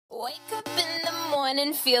Wake up in the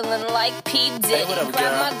morning feeling like P. Diddy. Hey, what up,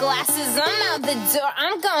 Grab girl? my glasses, I'm out the door.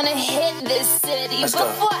 I'm gonna hit this city. Let's go.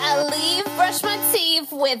 Before I leave, brush my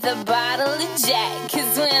teeth with a bottle of Jack.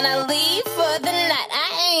 Cause when I leave for the night,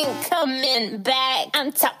 I ain't coming back.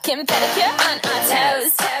 I'm talking pedicure on our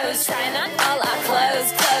toes. Trying on all our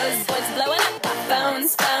clothes. Boys blowing up our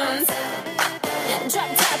phones. Drop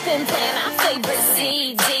top and playing our favorite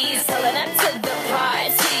CDs. Pulling up to the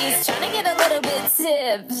parties. Trying to get a little bit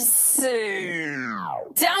tipsy.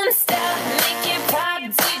 Don't stop, make it pop.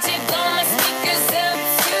 DJ, blow my speakers up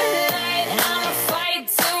tonight. I'ma fight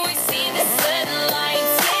till we see the sunlight.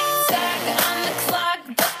 Tick tock on the clock,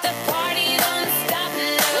 but the party don't stop.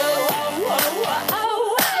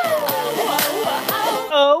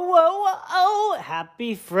 Oh,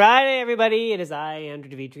 happy Friday, everybody. It is I, Andrew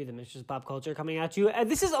DeVitri, the Mistress of Pop Culture, coming at you.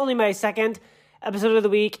 This is only my second episode of the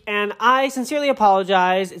week, and I sincerely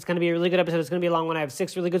apologize. It's going to be a really good episode. It's going to be a long one. I have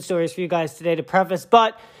 6 really good stories for you guys today to preface,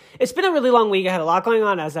 but it's been a really long week. I had a lot going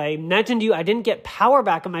on. As I mentioned to you, I didn't get power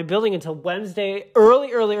back in my building until Wednesday,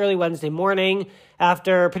 early Wednesday morning,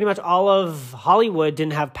 after pretty much all of Hollywood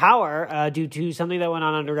didn't have power due to something that went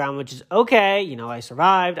on underground, which is okay. You know, I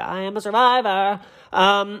survived. I am a survivor.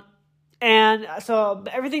 And so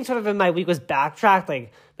everything sort of in my week was backtracked,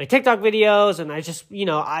 like my TikTok videos, and I just,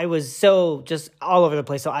 I was so just all over the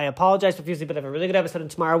place. So I apologize profusely, but I have a really good episode,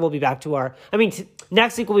 and tomorrow we'll be back to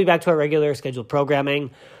next week we'll be back to our regular scheduled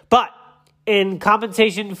programming. But in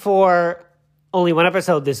compensation for only one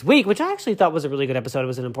episode this week, which I actually thought was a really good episode, it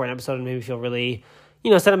was an important episode and made me feel really,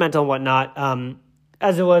 sentimental and whatnot,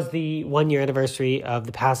 as it was the 1-year anniversary of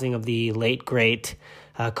the passing of the late, great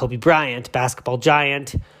Kobe Bryant, basketball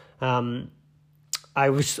giant. I'm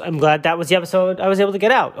glad that was the episode I was able to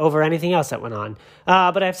get out over anything else that went on.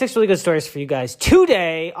 But I have 6 really good stories for you guys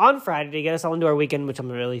today on Friday to get us all into our weekend, which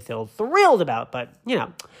I'm really thrilled about. But,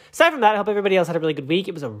 aside from that, I hope everybody else had a really good week.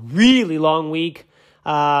 It was a really long week.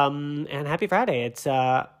 And happy Friday.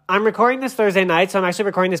 I'm recording this Thursday night, so I'm actually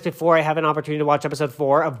recording this before I have an opportunity to watch episode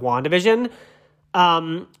 4 of WandaVision.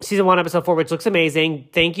 Season 1, episode 4, which looks amazing.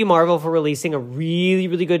 Thank you, Marvel, for releasing a really,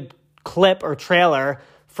 really good clip or trailer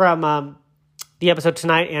from the episode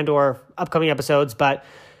tonight and or upcoming episodes. But,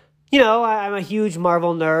 I'm a huge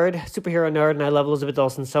Marvel nerd, superhero nerd, and I love Elizabeth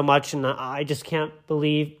Olsen so much, and I just can't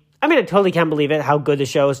believe... I totally can't believe it, how good the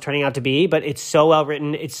show is turning out to be, but it's so well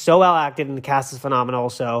written, it's so well acted, and the cast is phenomenal.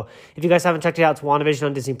 So if you guys haven't checked it out, it's WandaVision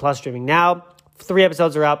on Disney Plus streaming now. 3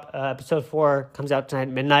 episodes are up. Episode 4 comes out tonight at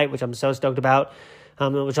midnight, which I'm so stoked about,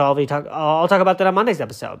 which I'll talk about that on Monday's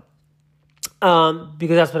episode.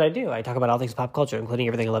 Because that's what I do. I talk about all things pop culture, including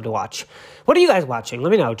everything I love to watch. What are you guys watching?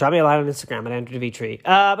 Let me know. Drop me a line on Instagram at Andrew DeVitri.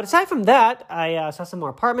 But aside from that, I saw some more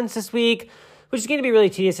apartments this week, which is going to be a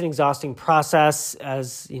really tedious and exhausting process,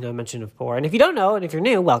 as I mentioned before. And if you don't know, and if you're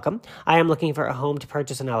new, welcome. I am looking for a home to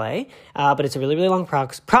purchase in LA, but it's a really, really long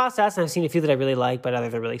process, and I've seen a few that I really like, but either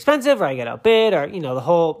they're really expensive, or I get outbid, or, the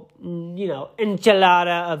whole,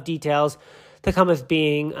 enchilada of details that come with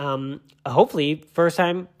being a hopefully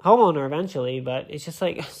first-time homeowner eventually. But it's just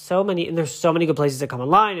like so many, and there's so many good places that come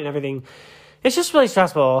online and everything. It's just really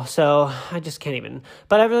stressful, so I just can't even.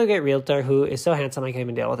 But I have a really great realtor who is so handsome I can't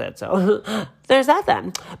even deal with it. So there's that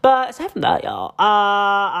then. But aside from that, y'all,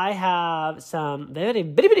 I have some very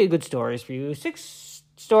good stories for you. 6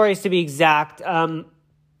 stories to be exact. Let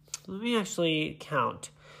me actually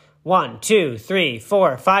count. 1, 2, 3,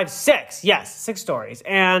 4, 5, 6. Yes, 6 stories.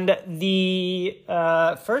 And the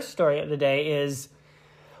first story of the day is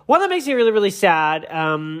one that makes me really, really sad,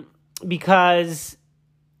 because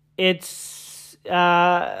it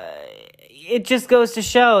just goes to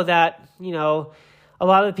show that, a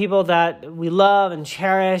lot of the people that we love and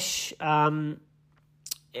cherish, and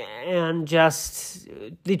just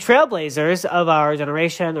the trailblazers of our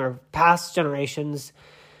generation or past generations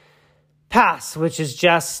pass, which is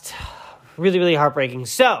just really, really heartbreaking.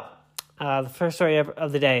 So, the first story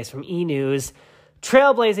of the day is from E! News.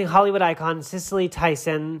 Trailblazing Hollywood icon Cicely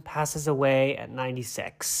Tyson passes away at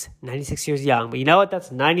 96. 96 years young. But you know what? That's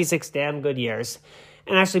 96 damn good years.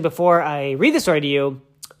 And actually, before I read the story to you,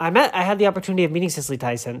 I had the opportunity of meeting Cicely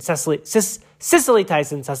Tyson when I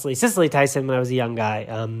was a young guy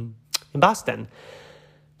in Boston.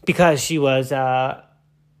 Because she was...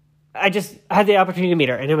 I just had the opportunity to meet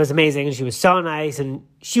her, and it was amazing, and she was so nice, and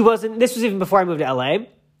this was even before I moved to LA,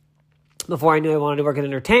 before I knew I wanted to work in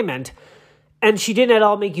entertainment, and she didn't at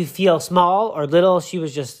all make you feel small or little. She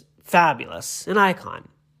was just fabulous, an icon.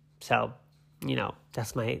 So,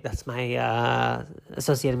 that's my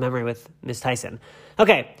associated memory with Miss Tyson.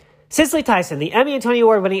 Okay, Cicely Tyson, the Emmy and Tony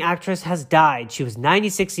Award-winning actress, has died. She was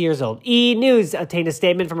 96 years old. E! News obtained a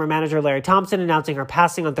statement from her manager, Larry Thompson, announcing her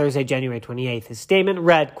passing on Thursday, January 28th. His statement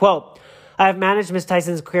read, quote, "I have managed Miss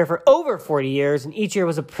Tyson's career for over 40 years, and each year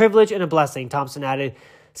was a privilege and a blessing," Thompson added.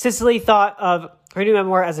 Cicely thought of her new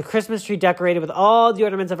memoir as a Christmas tree decorated with all the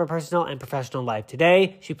ornaments of her personal and professional life.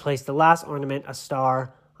 Today, she placed the last ornament, a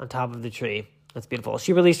star, on top of the tree. That's beautiful.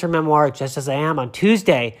 She released her memoir, Just As I Am, on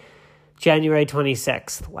Tuesday, January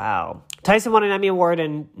 26th. Wow. Tyson won an Emmy Award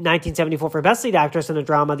in 1974 for Best Lead Actress in a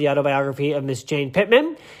drama, The Autobiography of Miss Jane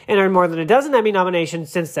Pittman, and earned more than a dozen Emmy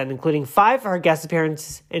nominations since then, including 5 for her guest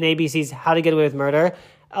appearance in ABC's How to Get Away with Murder,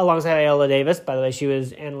 alongside Viola Davis. By the way, she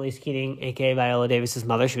was Annalise Keating, a.k.a. Viola Davis's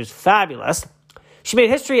mother. She was fabulous. She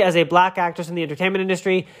made history as a black actress in the entertainment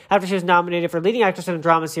industry after she was nominated for Leading Actress in a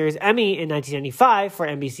Drama Series Emmy in 1995 for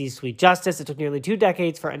NBC's Sweet Justice. It took nearly 2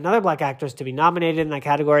 decades for another black actress to be nominated in that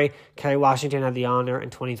category. Kerry Washington had the honor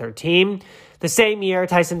in 2013. The same year,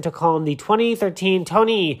 Tyson took home the 2013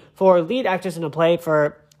 Tony for Lead Actress in a Play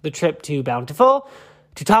for The Trip to Bountiful.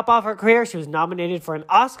 To top off her career, she was nominated for an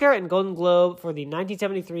Oscar and Golden Globe for the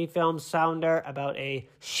 1973 film Sounder, about a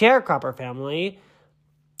sharecropper family.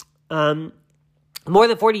 More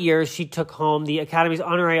than 40 years, she took home the Academy's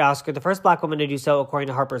honorary Oscar, the first black woman to do so, according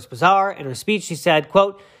to Harper's Bazaar. In her speech, she said,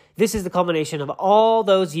 quote, "This is the culmination of all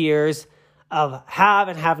those years of have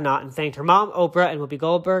and have not," and thanked her mom, Oprah, and Whoopi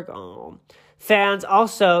Goldberg. Oh. Fans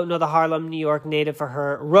also know the Harlem, New York native for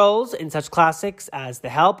her roles in such classics as The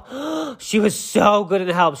Help. She was so good in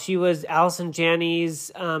The Help. She was Allison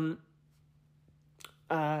Janney's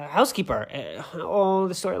housekeeper. Oh,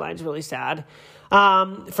 the storyline's really sad.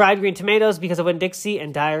 Fried Green Tomatoes, Because of Winn-Dixie,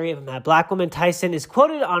 and Diary of a Mad Black Woman. Tyson is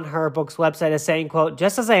quoted on her book's website as saying, quote,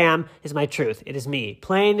 "Just as I am is my truth. It is me,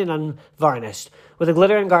 plain and unvarnished. With the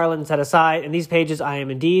glitter and garland set aside, in these pages I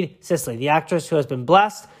am indeed Cicely, the actress who has been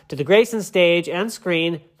blessed to the grace and stage and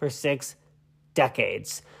screen for 6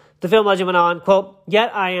 decades." The film legend went on, quote,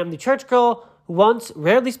 "Yet I am the church girl who once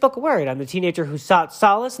rarely spoke a word. I'm the teenager who sought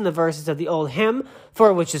solace in the verses of the old hymn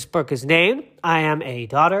for which this book is named. I am a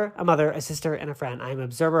daughter, a mother, a sister, and a friend. I am an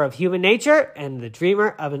observer of human nature and the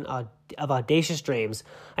dreamer of audacious dreams.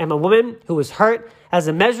 I am a woman who was hurt as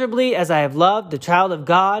immeasurably as I have loved, the child of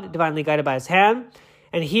God, divinely guided by his hand.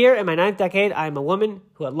 And here in my 9th decade, I am a woman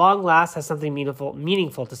who at long last has something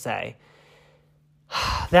meaningful to say."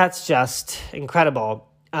 That's just incredible.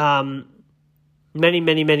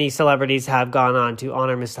 Many celebrities have gone on to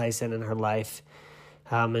honor Miss Tyson in her life.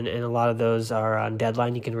 And a lot of those are on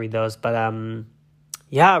Deadline. You can read those. But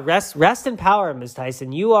rest in power, Miss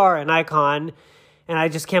Tyson. You are an icon. And I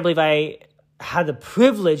just can't believe I had the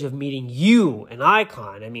privilege of meeting you, an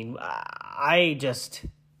icon. I mean,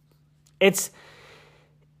 it's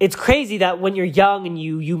crazy that when you're young and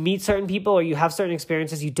you meet certain people or you have certain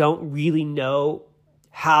experiences, you don't really know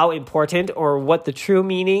how important or what the true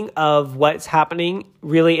meaning of what's happening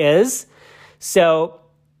really is. So,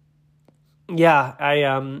 yeah,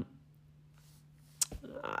 I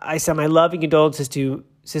send my love and condolences to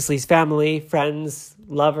Cicely's family, friends,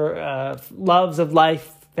 loves of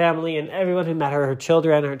life, family, and everyone who met her, her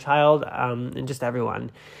children, her child, and just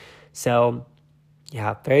everyone. So,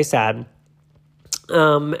 yeah, very sad.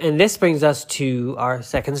 And this brings us to our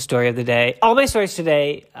second story of the day. All my stories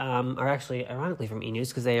today are actually, ironically, from E! News,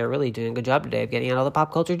 because they are really doing a good job today of getting out all the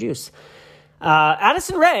pop culture juice.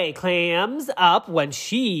 Addison Rae clams up when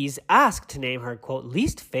she's asked to name her, quote,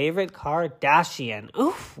 least favorite Kardashian.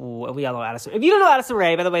 Oof, we all know Addison. If you don't know Addison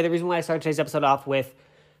Rae, by the way, the reason why I started today's episode off with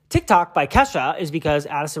TikTok by Kesha is because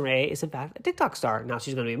Addison Rae is, in fact, a TikTok star. Now,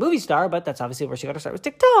 she's going to be a movie star, but that's obviously where she got her start, with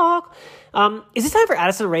TikTok. Is it time for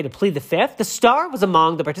Addison Rae to plead the fifth? The star was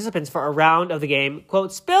among the participants for a round of the game,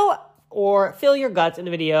 quote, spill or fill your guts, in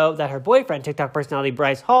a video that her boyfriend, TikTok personality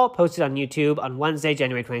Bryce Hall, posted on YouTube on Wednesday,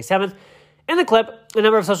 January 27th. In the clip, a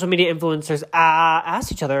number of social media influencers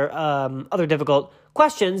asked each other other difficult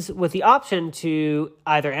questions with the option to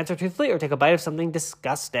either answer truthfully or take a bite of something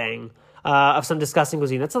disgusting. Of some disgusting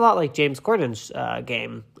cuisine. That's a lot like James Corden's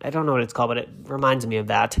game. I don't know what it's called, but it reminds me of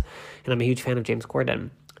that. And I'm a huge fan of James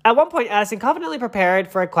Corden. At one point, Addison confidently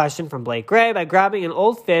prepared for a question from Blake Gray by grabbing an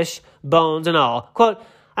old fish, bones and all. Quote,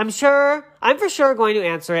 I'm for sure going to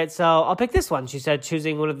answer it, so I'll pick this one, she said,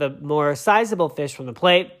 choosing one of the more sizable fish from the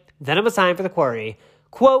plate. Then it was time for the query.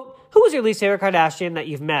 Quote, who was your least favorite Kardashian that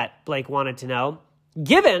you've met? Blake wanted to know.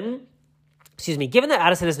 Given that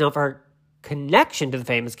Addison is known for her connection to the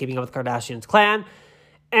famous Keeping Up with Kardashian's clan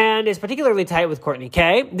and is particularly tight with Kourtney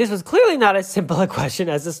K, this was clearly not as simple a question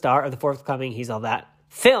as the star of the forthcoming He's All That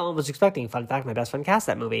film was expecting. Fun fact, my best friend cast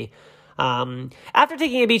that movie. After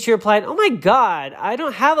taking a beat, she replied, oh my God, I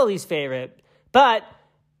don't have a least favorite, but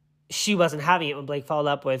she wasn't having it when Blake followed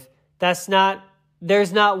up with, there's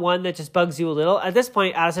not one that just bugs you a little. At this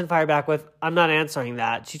point, Addison fired back with, I'm not answering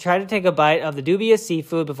that. She tried to take a bite of the dubious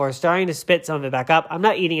seafood before starting to spit some of it back up. I'm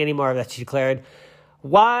not eating any more of that, she declared.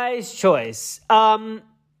 Wise choice.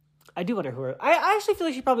 I do wonder I actually feel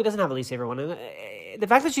like she probably doesn't have a least favorite one. And the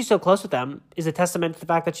fact that she's so close with them is a testament to the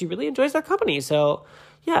fact that she really enjoys their company. So,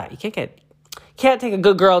 yeah, you can't take a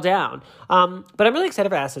good girl down. But I'm really excited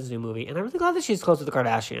for Addison's new movie, and I'm really glad that she's close with the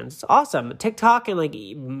Kardashians. It's awesome. TikTok and like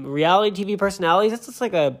reality TV personalities, that's just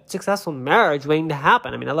like a successful marriage waiting to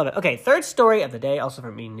happen. I mean, I love it. Okay, third story of the day, also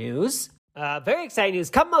from Me News. Very exciting news.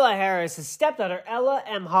 Kamala Harris' stepdaughter, Ella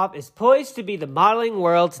Emhoff, is poised to be the modeling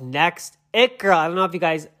world's next it girl. I don't know if you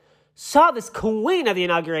guys saw this queen of the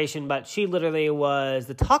inauguration, but she literally was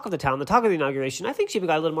the talk of the town, the talk of the inauguration. I think she even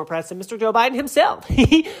got a little more press than Mr. Joe Biden himself.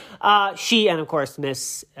 She and, of course,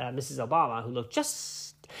 Mrs. Obama, who looked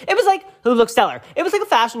stellar. It was like a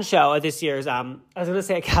fashion show at this year's, I was going to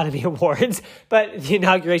say Academy Awards, but the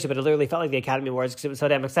inauguration, but it literally felt like the Academy Awards because it was so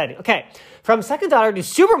damn exciting. Okay, from second daughter to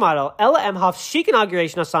supermodel, Ella Emhoff's chic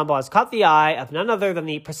inauguration ensemble has caught the eye of none other than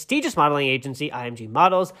the prestigious modeling agency IMG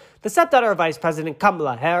Models. The stepdaughter of Vice President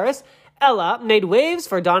Kamala Harris, Ella made waves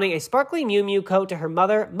for donning a sparkly Miu Miu coat to her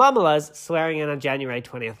mother, Mamala's swearing in on January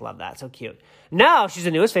 20th. Love that. So cute. Now she's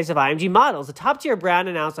the newest face of IMG Models, a top-tier brand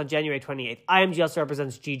announced on January 28th. IMG also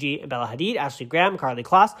represents Gigi and Bella Hadid, Ashley Graham, Carly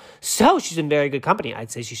Kloss. So she's in very good company.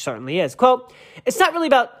 I'd say she certainly is. Quote, it's not really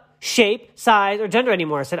about shape, size, or gender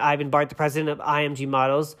anymore, said Ivan Bart, the president of IMG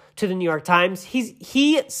Models, to the New York Times.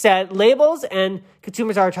 He said labels and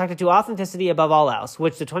consumers are attracted to authenticity above all else,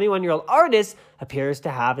 which the 21-year-old artist appears to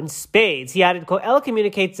have in spades. He added, quote, Ella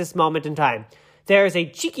communicates this moment in time. There is a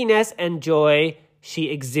cheekiness and joy she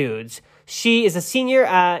exudes. She is a senior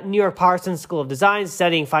at New York Parsons School of Design,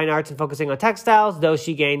 studying fine arts and focusing on textiles, though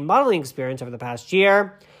she gained modeling experience over the past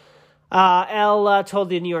year. Ella told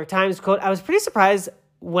the New York Times, quote, I was pretty surprised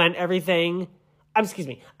when everything with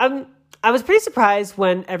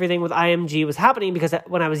IMG was happening because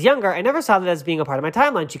when I was younger, I never saw that as being a part of my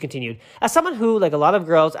timeline, she continued. As someone who, like a lot of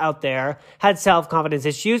girls out there, had self-confidence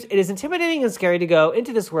issues, it is intimidating and scary to go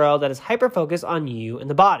into this world that is hyper-focused on you and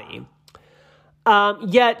the body.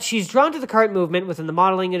 Yet she's drawn to the current movement within the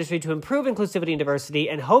modeling industry to improve inclusivity and diversity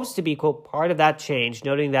and hopes to be, quote, part of that change,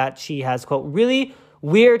 noting that she has, quote, really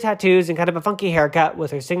weird tattoos and kind of a funky haircut with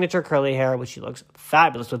her signature curly hair, which she looks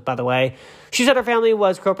fabulous with, by the way. She said her family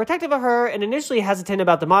was, quote, protective of her and initially hesitant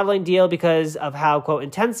about the modeling deal because of how, quote,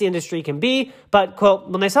 intense the industry can be. But, quote,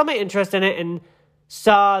 when they saw my interest in it and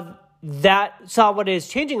saw what is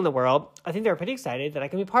changing in the world, I think they were pretty excited that I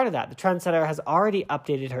can be part of that. The trendsetter has already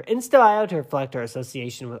updated her Insta bio to reflect her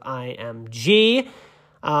association with IMG.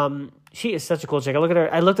 She is such a cool chick. I looked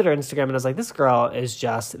at her Instagram and I was like, this girl is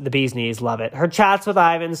just the bee's knees. Love it. Her chats with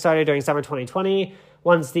Ivan started during summer 2020.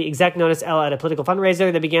 Once the exec noticed Ella at a political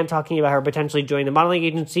fundraiser, they began talking about her potentially joining the modeling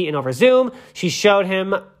agency, and over Zoom, she showed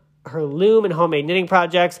him her loom and homemade knitting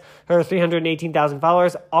projects. Her 318,000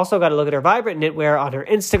 followers also got a look at her vibrant knitwear on her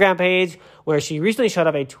Instagram page, where she recently showed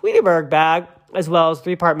up a Tweeterberg bag, as well as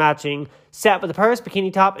 3-part matching set with a purse,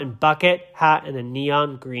 bikini top, and bucket hat in a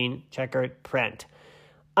neon green checkered print.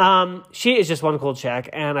 She is just one cool chick,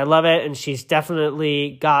 and I love it, and she's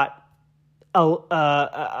definitely got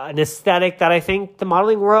an aesthetic that I think the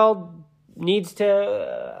modeling world needs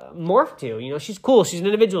to morph to. You know, she's cool, she's an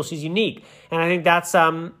individual, she's unique, and I think that's,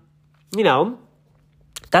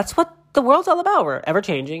 that's what the world's all about. We're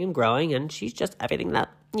ever-changing and growing, and she's just everything that,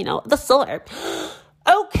 the sort.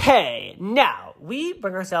 Okay, now we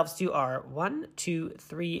bring ourselves to our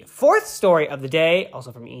 4th story of the day,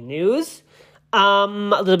 also from E! News. A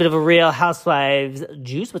little bit of a Real Housewives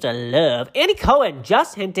juice, which I love. Andy Cohen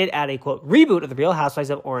just hinted at a, quote, reboot of the Real Housewives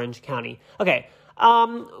of Orange County. Okay,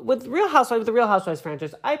 with the Real Housewives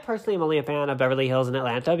franchise, I personally am only a fan of Beverly Hills and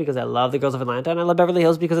Atlanta because I love the girls of Atlanta, and I love Beverly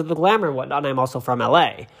Hills because of the glamour and whatnot, and I'm also from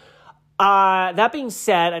LA. That being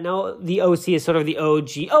said, I know the OC is sort of the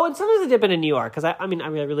OG. Oh, and sometimes I dip into New York, because I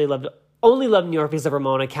really only love New York because of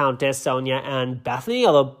Ramona, Countess, Sonia, and Bethany,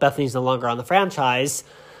 although Bethany's no longer on the franchise.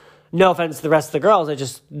 No offense to the rest of the girls,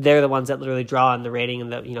 they're the ones that literally draw on the rating and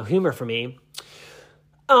the, humor for me.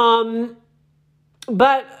 But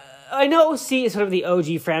I know OC is sort of the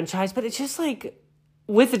OG franchise, but it's just like,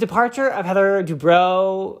 with the departure of Heather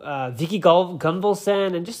Dubrow, Vicky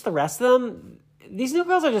Gunvalson, and just the rest of them, these new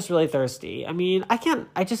girls are just really thirsty. I mean, and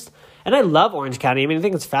I love Orange County. I mean, I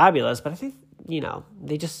think it's fabulous, but I think,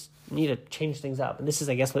 they just need to change things up. And this is,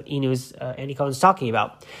 I guess, what E! News Andy Cohen's talking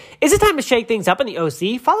about. Is it time to shake things up in the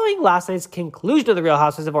OC? Following last night's conclusion of The Real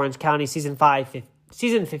Housewives of Orange County Season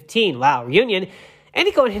 15, reunion,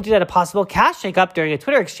 Andy Cohen hinted at a possible cast shakeup during a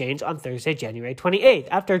Twitter exchange on Thursday, January 28th,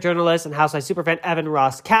 after journalist and Housewives superfan Evan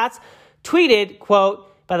Ross Katz tweeted, quote,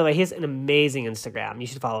 by the way, he has an amazing Instagram. You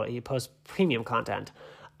should follow it. He posts premium content.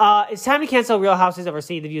 It's time to cancel Real Housewives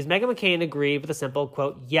overseas. The View's Meghan McCain agreed with a simple,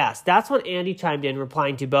 quote, yes. That's when Andy chimed in,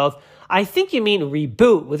 replying to both, I think you mean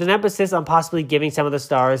reboot, with an emphasis on possibly giving some of the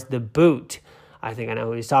stars the boot. I think I know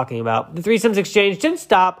who he's talking about. The threesomes exchange didn't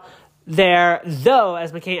stop there, though,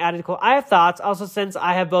 as McCain added, quote, I have thoughts. Also, since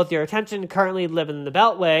I have both your attention, currently live in the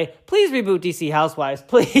Beltway, please reboot DC Housewives,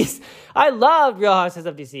 please. I love Real Housewives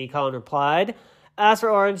of DC, Cohen replied. As for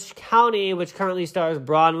Orange County, which currently stars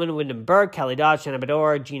Bronwyn, Wyndham Burke, Kelly Dodd, Shannon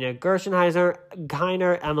Bedore, Gina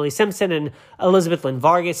Gershenheimer, Emily Simpson, and Elizabeth Lynn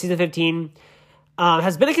Vargas, season 15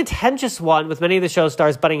 has been a contentious one, with many of the show's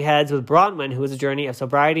stars butting heads with Bronwyn, who is a journey of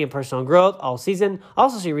sobriety and personal growth all season.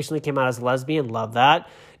 Also, she recently came out as a lesbian. Love that.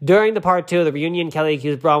 During the part 2 of the reunion, Kelly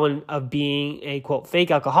accused Bronwyn of being a, quote,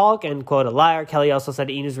 fake alcoholic and, quote, a liar. Kelly also said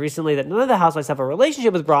to E! News recently that none of the housewives have a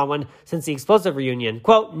relationship with Bronwyn since the explosive reunion.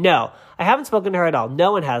 Quote, no, I haven't spoken to her at all.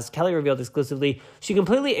 No one has. Kelly revealed exclusively she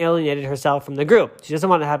completely alienated herself from the group. She doesn't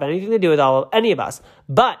want to have anything to do with any of us.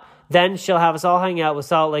 But then she'll have us all hang out with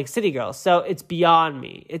Salt Lake City girls. So it's beyond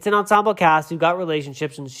me. It's an ensemble cast who got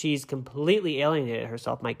relationships, and she's completely alienated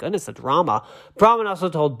herself. My goodness, the drama. Bronwyn also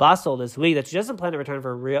told Bustle this week that she doesn't plan to return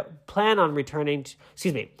Bronwyn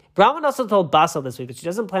also told Bustle this week that she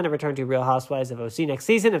doesn't plan to return to Real Housewives of OC next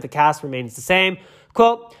season if the cast remains the same.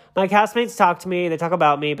 Quote, my castmates talk to me, they talk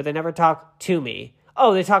about me, but they never talk to me.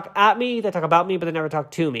 Oh, they talk at me, they talk about me, but they never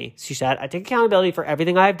talk to me. She said, I take accountability for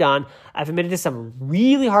everything I've done. I've admitted to some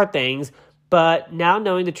really hard things, but now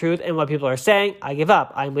knowing the truth and what people are saying, I give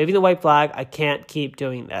up. I'm waving the white flag. I can't keep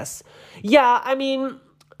doing this. Yeah, I mean,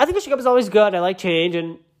 I think the shakeup is always good. I like change,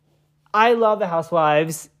 and I love the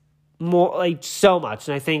Housewives more, like, so much,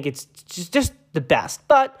 and I think it's just the best.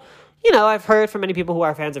 But you know, I've heard from many people who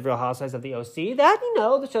are fans of Real Housewives of the OC that, you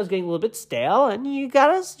know, the show's getting a little bit stale, and you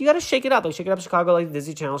gotta shake it up. Like, Shake It Up Chicago, like the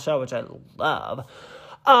Disney Channel show, which I love.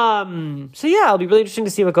 So yeah, it'll be really interesting to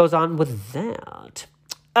see what goes on with that.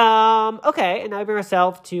 Okay, and now we bring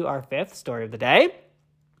ourselves to our 5th story of the day.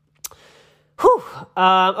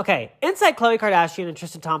 Okay, inside Khloe Kardashian and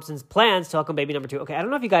Tristan Thompson's plans to welcome baby number 2. Okay, I don't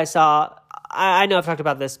know if you guys saw, I know I've talked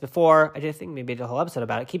about this before. I did think maybe I did a whole episode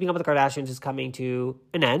about it. Keeping Up with the Kardashians is coming to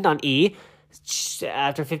an end on E!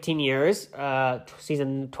 After 15 years,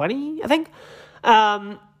 season 20, I think.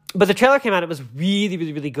 But the trailer came out, it was really,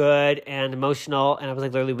 really, really good and emotional, and I was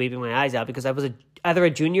like literally weeping my eyes out because I was either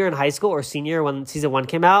a junior in high school or senior when season 1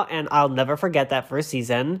 came out, and I'll never forget that first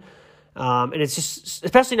season. And it's just,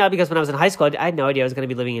 especially now because when I was in high school, I had no idea I was going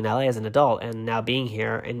to be living in LA as an adult, and now being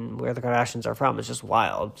here and where the Kardashians are from is just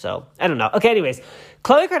wild. So, I don't know. Okay, anyways,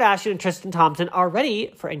 Khloe Kardashian and Tristan Thompson are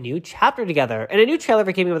ready for a new chapter together. And a new trailer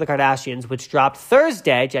for Keeping Up with the Kardashians, which dropped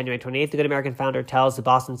Thursday, January 28th, the Good American founder tells the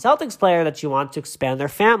Boston Celtics player that she wants to expand their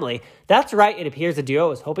family. That's right, it appears the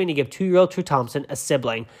duo is hoping to give 2-year-old True Thompson a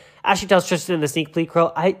sibling. As she tells Tristan in the sneak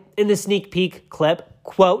peek clip,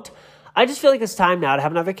 quote, I just feel like it's time now to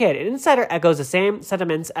have another kid. An insider echoes the same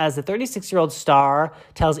sentiments as the 36-year-old star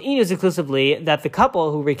tells E! News exclusively that the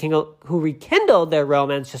couple who rekindled their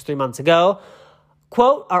romance just 3 months ago,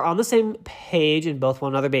 quote, are on the same page and both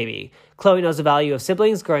want another baby. Khloe knows the value of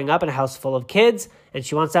siblings growing up in a house full of kids, and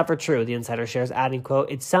she wants that for True, the insider shares, adding,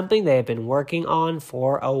 quote, it's something they have been working on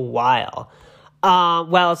for a while.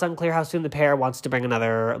 Well, it's unclear how soon the pair wants to bring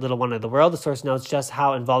another little one into the world. The source notes just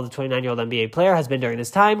how involved the 29-year-old NBA player has been during this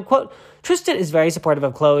time. Quote, Tristan is very supportive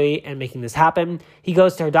of Khloe and making this happen. He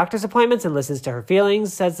goes to her doctor's appointments and listens to her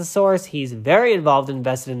feelings, says the source. He's very involved and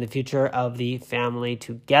invested in the future of the family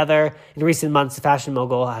together. In recent months, the fashion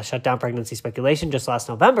mogul has shut down pregnancy speculation. Just last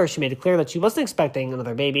November, she made it clear that she wasn't expecting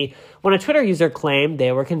another baby when a Twitter user claimed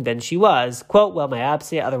they were convinced she was. Quote, well, my abs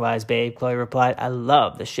say otherwise, babe. Khloe replied, I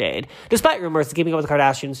love the shade. Despite rumors, the Keeping Up with the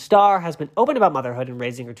Kardashians star has been open about motherhood and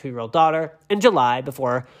raising her 2-year-old daughter. In July,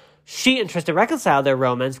 before she and Tristan reconciled their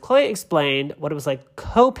romance, Khloe explained what it was like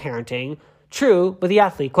co-parenting True with the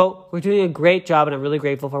athlete. Quote, we're doing a great job and I'm really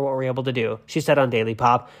grateful for what we're able to do, she said on Daily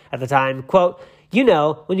Pop at the time. Quote, you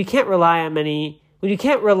know, when you can't rely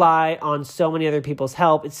on so many other people's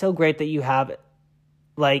help, it's so great that you have,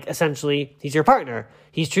 like, essentially, he's your partner.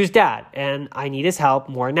 He's True's dad, and I need his help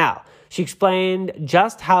more now. She explained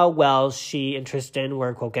just how well she and Tristan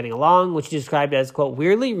were, quote, getting along, which she described as, quote,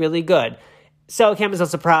 weirdly, really good. So Cam is no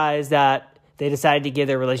surprise that they decided to give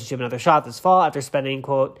their relationship another shot this fall after spending,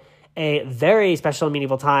 quote, a very special and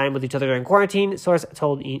meaningful time with each other during quarantine. A source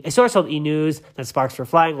told E! News that sparks were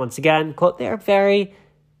flying once again. Quote, they're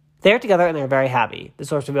They're together and they're very happy. The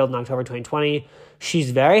source revealed in October 2020.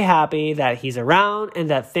 She's very happy that he's around and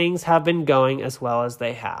that things have been going as well as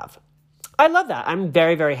they have. I love that. I'm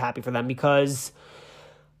very, very happy for them because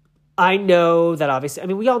I know that obviously, I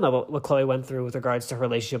mean, we all know what Khloe went through with regards to her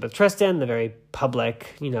relationship with Tristan, the very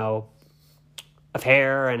public,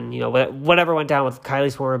 affair and, whatever went down with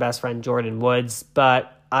Kylie's former best friend, Jordan Woods.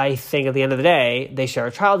 But I think at the end of the day, they share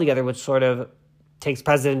a child together, which sort of takes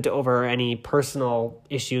precedent over any personal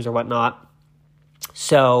issues or whatnot.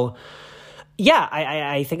 So, yeah,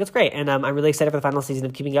 I think it's great. And I'm really excited for the final season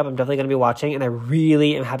of Keeping Up. I'm definitely going to be watching. And I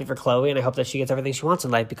really am happy for Khloe. And I hope that she gets everything she wants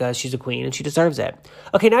in life because she's a queen and she deserves it.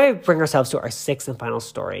 Okay, now we bring ourselves to our sixth and final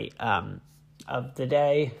story of the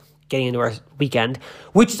day, getting into our weekend,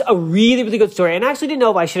 which is a really, really good story. And I actually didn't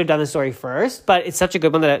know if I should have done this story first, but it's such a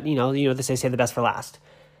good one that, they say the best for last.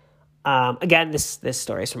 Again, this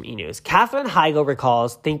story is from E! News. Katherine Heigl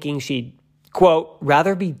recalls thinking she'd, quote,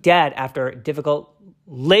 rather be dead after a difficult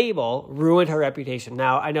label ruined her reputation.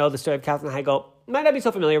 Now, I know the story of Katherine Heigl might not be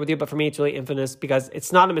so familiar with you, but for me, it's really infamous because it's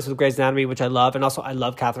synonymous with Grey's Anatomy, which I love. And also, I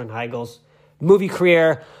love Katherine Heigl's movie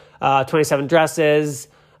career, 27 Dresses,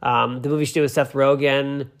 the movie she did with Seth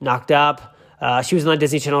Rogen, Knocked Up. She was in the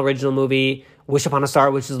Disney Channel original movie, Wish Upon a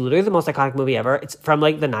Star, which is literally the most iconic movie ever. It's from the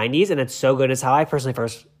 90s, and it's so good. It's how I personally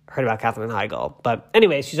first heard about Katherine Heigl. But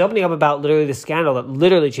anyways, she's opening up about literally the scandal that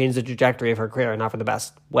literally changed the trajectory of her career, and not for the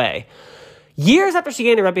best way. Years after she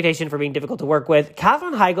gained a reputation for being difficult to work with,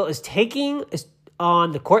 Katherine Heigl is taking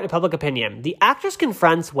on the court of public opinion. The actress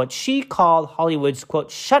confronts what she called Hollywood's,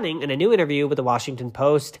 quote, shunning in a new interview with the Washington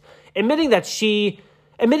Post, admitting that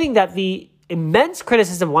the immense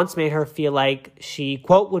criticism once made her feel like she,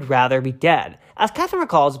 quote, would rather be dead. As Katherine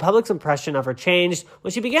recalls, the public's impression of her changed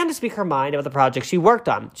when she began to speak her mind about the project she worked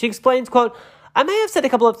on. She explains, quote, I may have said a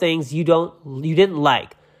couple of things you didn't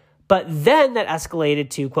like, but then that escalated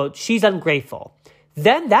to, quote, she's ungrateful.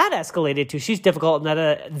 Then that escalated to she's difficult, and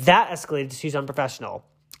that escalated to she's unprofessional.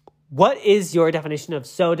 What is your definition of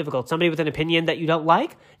so difficult? Somebody with an opinion that you don't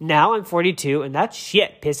like? Now I'm 42, and that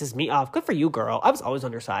shit pisses me off. Good for you, girl. I was always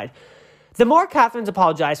on your side. The more Katherine's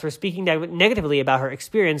apologized for speaking negatively about her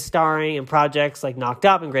experience starring in projects like Knocked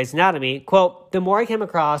Up and Grey's Anatomy, quote, the more I came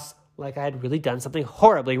across like I had really done something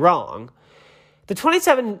horribly wrong. Her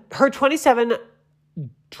 27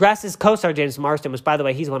 Dresses co-star James Marsden, which, by the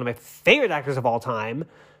way, he's one of my favorite actors of all time,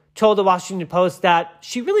 told the Washington Post that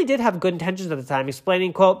she really did have good intentions at the time,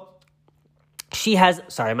 explaining, quote,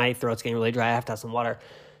 sorry, my throat's getting really dry. I have to have some water.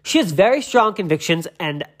 She has very strong convictions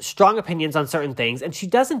and strong opinions on certain things, and she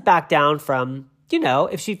doesn't back down from,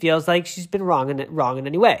 if she feels like she's been wrong in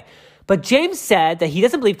any way. But James said that he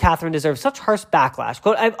doesn't believe Katherine deserves such harsh backlash.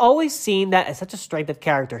 Quote, I've always seen that as such a strength of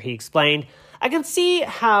character, he explained. I can see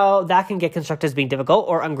how that can get constructed as being difficult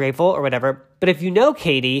or ungrateful or whatever, but if you know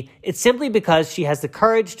Katie, it's simply because she has the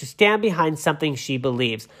courage to stand behind something she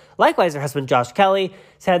believes. Likewise, her husband Josh Kelly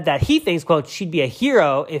said that he thinks, quote, she'd be a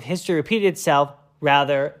hero if history repeated itself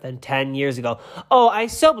rather than 10 years ago. Oh, I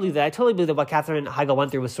so believe that. I totally believe that what Katherine Heigl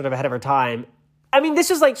went through was sort of ahead of her time. I mean,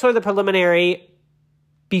 this was sort of the preliminary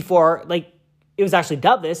before, it was actually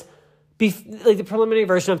dubbed this, the preliminary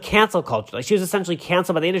version of cancel culture. She was essentially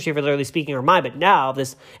canceled by the industry for literally speaking her mind. But now,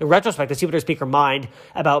 in retrospect, to see her speak her mind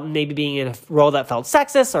about maybe being in a role that felt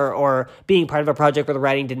sexist or being part of a project where the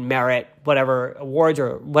writing didn't merit whatever awards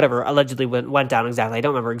or whatever allegedly went down exactly. I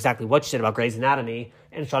don't remember exactly what she said about Grey's Anatomy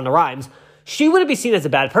and Shonda Rhimes. She wouldn't be seen as a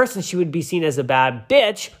bad person. She would be seen as a bad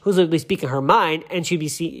bitch who's literally speaking her mind, and she'd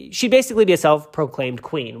basically be a self-proclaimed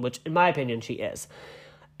queen, which, in my opinion, she is.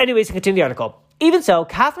 Anyways, to continue the article. Even so,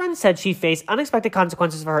 Katherine said she faced unexpected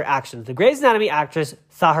consequences for her actions. The Grey's Anatomy actress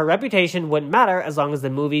thought her reputation wouldn't matter as long as the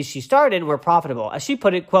movies she starred in were profitable. As she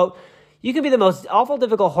put it, quote, you can be the most awful,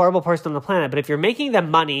 difficult, horrible person on the planet, but if you're making them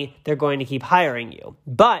money, they're going to keep hiring you.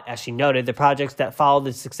 But, as she noted, the projects that followed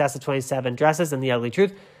the success of 27 Dresses and The Ugly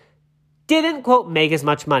Truth didn't, quote, make as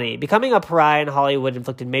much money. Becoming a pariah in Hollywood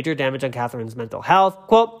inflicted major damage on Katherine's mental health.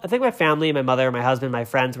 Quote, I think my family, my mother, my husband, my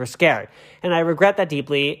friends were scared, and I regret that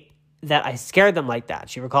deeply, that I scared them like that,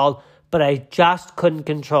 she recalled, but I just couldn't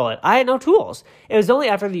control it. I had no tools. It was only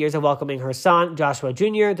after the years of welcoming her son, Joshua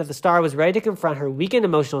Jr., that the star was ready to confront her weakened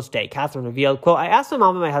emotional state. Katherine revealed, quote, I asked my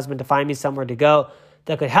mom and my husband to find me somewhere to go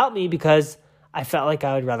that could help me because I felt like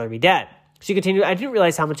I would rather be dead. She continued, I didn't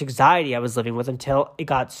realize how much anxiety I was living with until it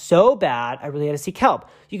got so bad I really had to seek help.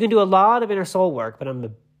 You can do a lot of inner soul work, but I'm a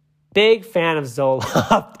big fan of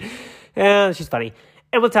Zola. And she's funny.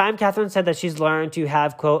 And with time, Katherine said that she's learned to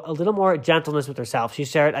have, quote, a little more gentleness with herself. She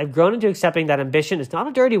shared, I've grown into accepting that ambition is not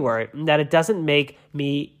a dirty word, and that it doesn't make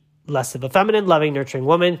me less of a feminine, loving, nurturing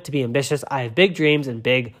woman to be ambitious. I have big dreams and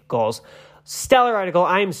big goals. Stellar article.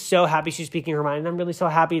 I am so happy she's speaking her mind, and I'm really so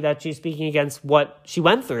happy that she's speaking against what she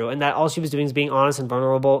went through, and that all she was doing is being honest and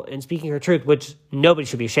vulnerable and speaking her truth, which nobody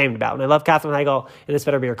should be ashamed about. And I love Katherine Heigl, and this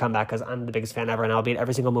better be her comeback, because I'm the biggest fan ever, and I'll be at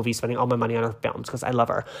every single movie spending all my money on her films, because I love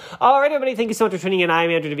her. All right, everybody, thank you so much for tuning in. I'm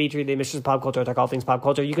Andrew DeVitri, the Mistress of Pop Culture. I talk all things pop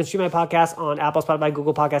culture. You can stream my podcast on Apple, Spotify,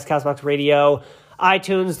 Google Podcasts, CastBox Radio,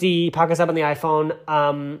 iTunes, the podcast app on the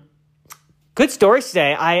iPhone. Good stories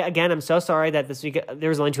today. I'm so sorry that this week there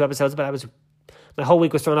was only 2 episodes, but my whole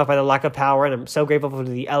week was thrown off by the lack of power, and I'm so grateful for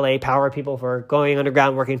the LA power people for going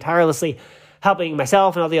underground, working tirelessly, helping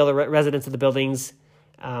myself and all the other residents of the buildings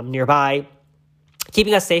nearby,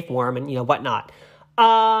 keeping us safe, warm, and whatnot.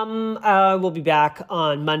 We'll be back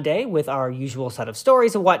on Monday with our usual set of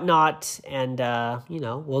stories and whatnot, and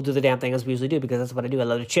we'll do the damn thing as we usually do, because that's what I do. I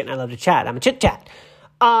love to chit and I love to chat. I'm a chit chat.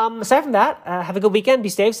 Aside from that, have a good weekend. Be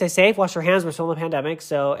safe, stay safe, wash your hands. We're still in the pandemic,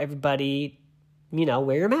 so everybody,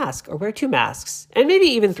 wear your mask or wear 2 masks, and maybe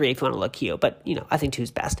even 3 if you want to look cute. But I think 2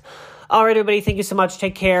 is best. All right, everybody, thank you so much.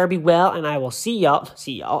 Take care, be well, and I will see y'all.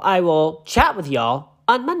 I will chat with y'all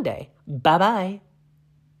on Monday. Bye bye.